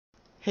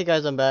Hey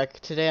guys, I'm back.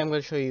 Today I'm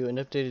going to show you an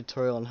updated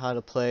tutorial on how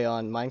to play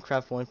on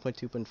Minecraft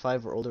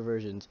 1.2.5 or older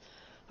versions.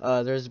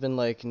 There's been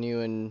like new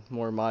and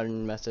more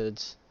modern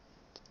methods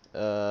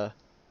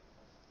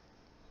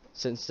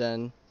since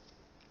then.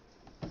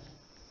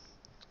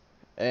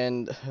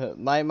 And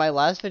my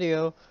last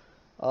video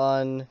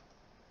on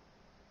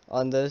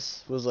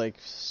this was like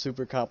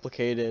super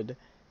complicated.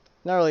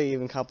 Not really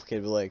even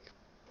complicated, but like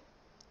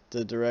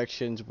the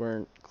directions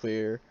weren't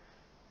clear.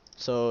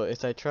 So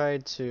if I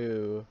tried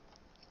to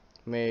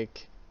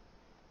make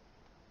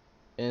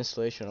an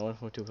installation on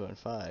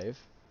 1.2.5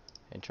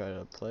 and try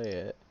to play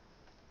it,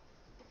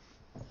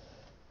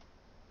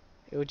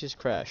 it would just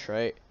crash,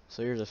 right?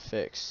 So here's a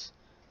fix.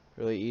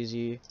 Really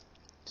easy.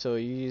 So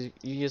you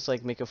just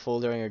like make a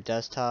folder on your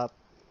desktop,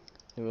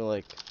 and we'll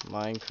like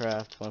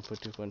Minecraft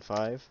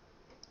 1.2.5,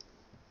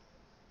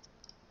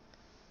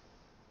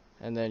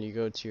 and then you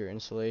go to your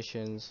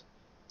installations,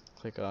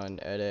 click on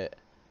edit,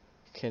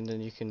 then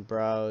you can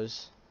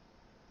browse.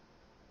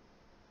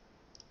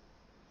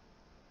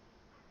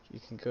 You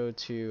can go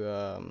to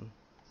your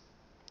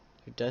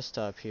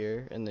desktop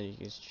here, and then you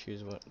can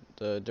choose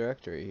the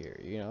directory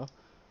here,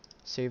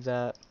 save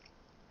that,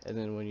 and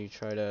then when you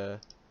try to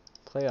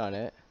play on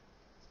it,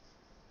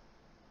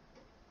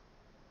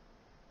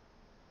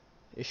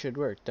 it should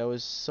work. That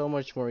was so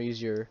much more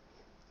easier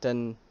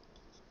than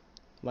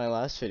my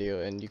last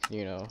video, and you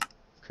can,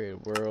 create a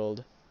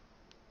world.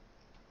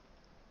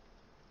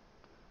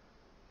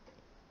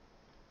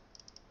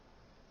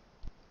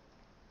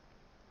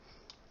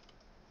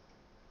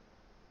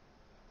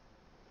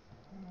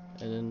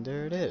 And then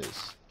there it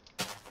is.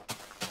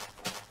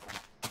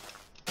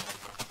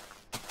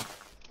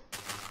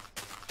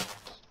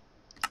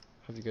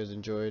 Hope you guys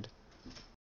enjoyed.